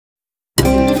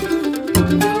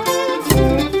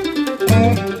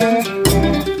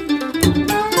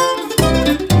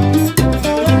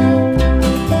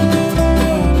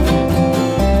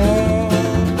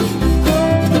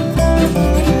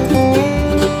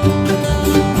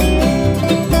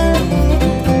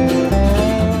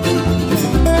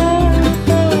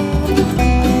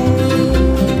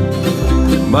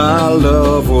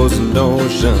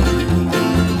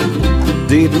ocean,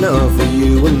 deep enough for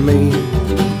you and me.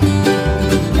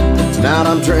 Tonight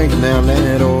I'm drinking down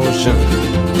that ocean.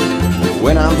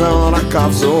 When I'm done, I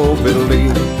cough so bitterly.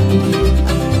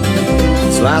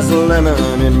 Slice of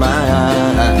lemon in my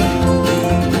eye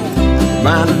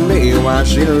reminded me why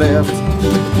she left.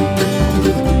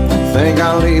 Think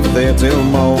I'll leave there till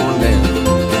morning.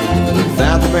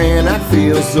 Without the pain, I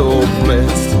feel so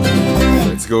blessed.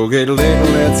 Let's go get lit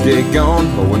and let's get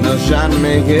gone. Pour another shot and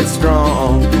make it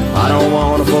strong. I don't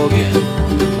wanna forget,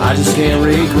 I just can't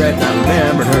regret not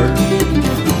remembering her.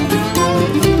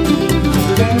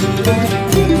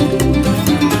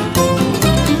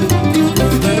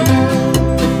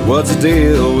 What's the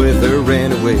deal with her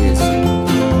anyways?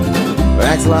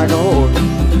 Acts like a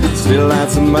whore, still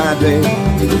lights in my day.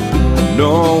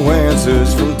 No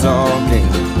answers from talking,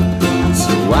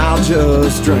 so I'll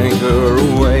just drink her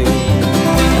away.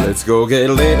 Let's go get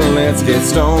lit and let's get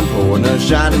stoned. Pour another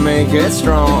shot and make it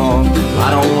strong.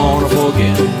 I don't wanna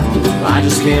forget, I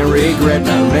just can't regret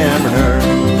not remembering her.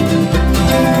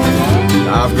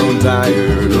 I've grown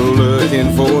tired of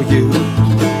looking for you.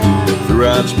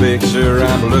 Throughout your picture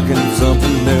I'm looking for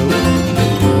something new.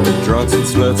 Drunks and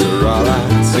sluts are all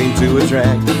I seem to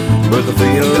attract, but the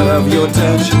feel of your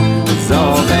touch is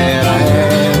all that I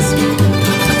ask.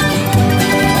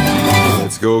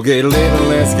 Let's go get lit and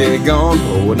let's get gone.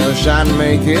 Pour another shot and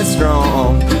make it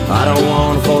strong. I don't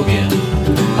wanna forget,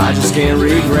 I just can't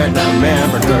regret not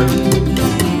remembering her.